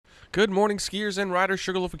Good morning, skiers and riders.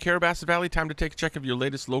 Sugarloaf and Carabasset Valley. Time to take a check of your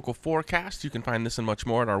latest local forecast. You can find this and much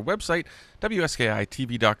more at our website,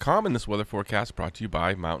 WSKITV.com. And this weather forecast brought to you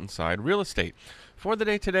by Mountainside Real Estate. For the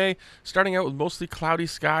day today, starting out with mostly cloudy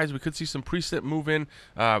skies. We could see some precip move in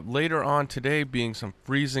later on today, being some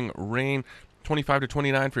freezing rain. 25 to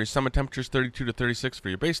 29 for your summit temperatures, 32 to 36 for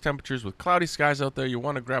your base temperatures. With cloudy skies out there, you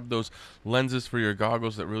want to grab those lenses for your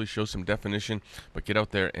goggles that really show some definition, but get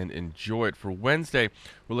out there and enjoy it. For Wednesday,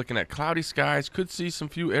 we're looking at cloudy skies, could see some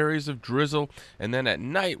few areas of drizzle, and then at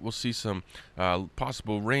night we'll see some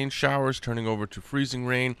possible rain showers turning over to freezing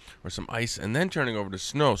rain or some ice, and then turning over to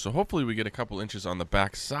snow. So hopefully we get a couple inches on the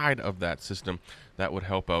back side of that system. That would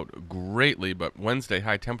help out greatly, but Wednesday,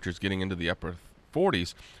 high temperatures getting into the upper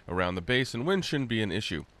 40s around the base, and wind shouldn't be an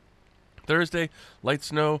issue. Thursday, light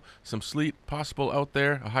snow, some sleet possible out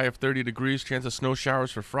there, a high of 30 degrees, chance of snow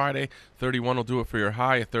showers for Friday. 31 will do it for your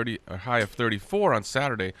high, a high of 34 on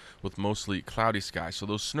Saturday with mostly cloudy skies. So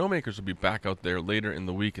those snowmakers will be back out there later in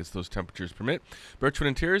the week as those temperatures permit. Birchwood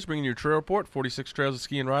Interiors bringing your trail report, 46 trails to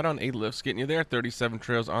ski and ride on, 8 lifts getting you there, 37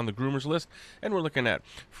 trails on the groomers list, and we're looking at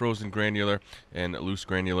frozen granular and loose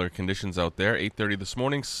granular conditions out there. 8:30 this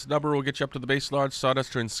morning, Snubber will get you up to the base lodge,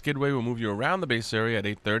 Sawduster and Skidway will move you around the base area at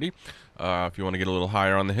 8:30. If you want to get a little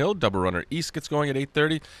higher on the hill, Double Runner East gets going at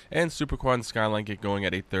 8:30, and Super Quad and Skyline get going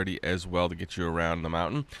at 8:30 as well to get you around the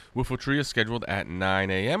mountain. Whiffletree is scheduled at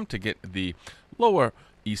 9 a.m. to get the lower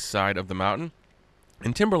east side of the mountain.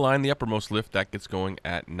 And Timberline, the uppermost lift, that gets going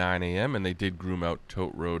at 9 a.m., and they did groom out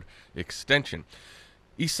Tote Road Extension.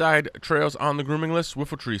 East side trails on the grooming list,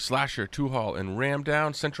 Whiffletree, Slasher, Two Hall, and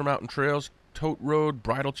Ramdown. Central Mountain Trails, Tote Road,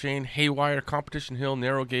 Bridle Chain, Haywire, Competition Hill,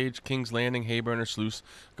 Narrow Gauge, Kings Landing, Hayburner, Sluice,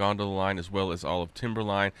 Gondola Line, as well as all of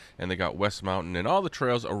Timberline. And they got West Mountain and all the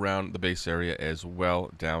trails around the base area as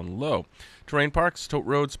well down low. Terrain parks, Tote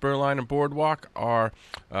Road, Spurline, and Boardwalk are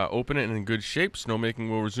open and in good shape. Snowmaking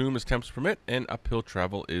will resume as temps permit, and uphill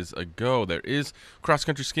travel is a go. There is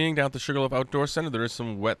cross-country skiing down at the Sugarloaf Outdoor Center. There is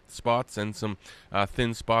some wet spots and some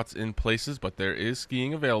thin spots in places, but there is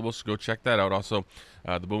skiing available, so go check that out. Also,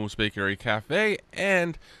 the Boom's Bakery Cafe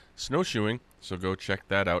and snowshoeing, so go check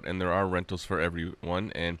that out. And there are rentals for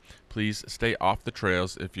everyone, and please stay off the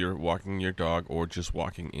trails if you're walking your dog or just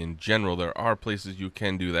walking in general. There are places you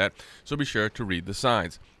can do that, so be sure to read the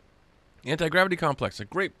signs. Anti-Gravity Complex, a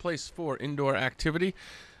great place for indoor activity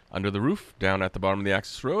under the roof down at the bottom of the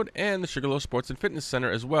access road, and the Sugarloaf Sports and Fitness Center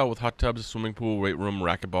as well, with hot tubs, a swimming pool, weight room,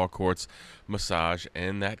 racquetball courts, massage,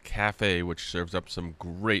 and that cafe which serves up some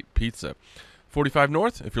great pizza. 45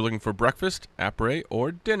 North, if you're looking for breakfast, après,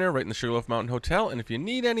 or dinner, right in the Sugarloaf Mountain Hotel. And if you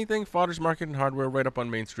need anything, Fodder's Market and Hardware right up on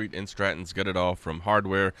Main Street in Stratton's got it all, from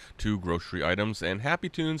hardware to grocery items. And Happy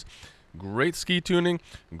Tunes, great ski tuning,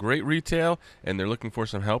 great retail, and they're looking for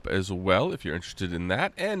some help as well if you're interested in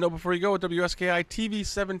that. And know before you go, at WSKI TV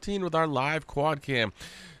 17 with our live quad cam,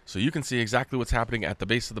 so you can see exactly what's happening at the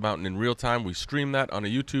base of the mountain in real time. We stream that on a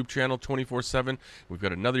YouTube channel 24/7. We've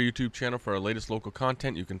got another YouTube channel for our latest local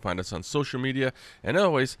content. You can find us on social media, and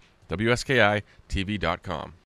always WSKITV.com.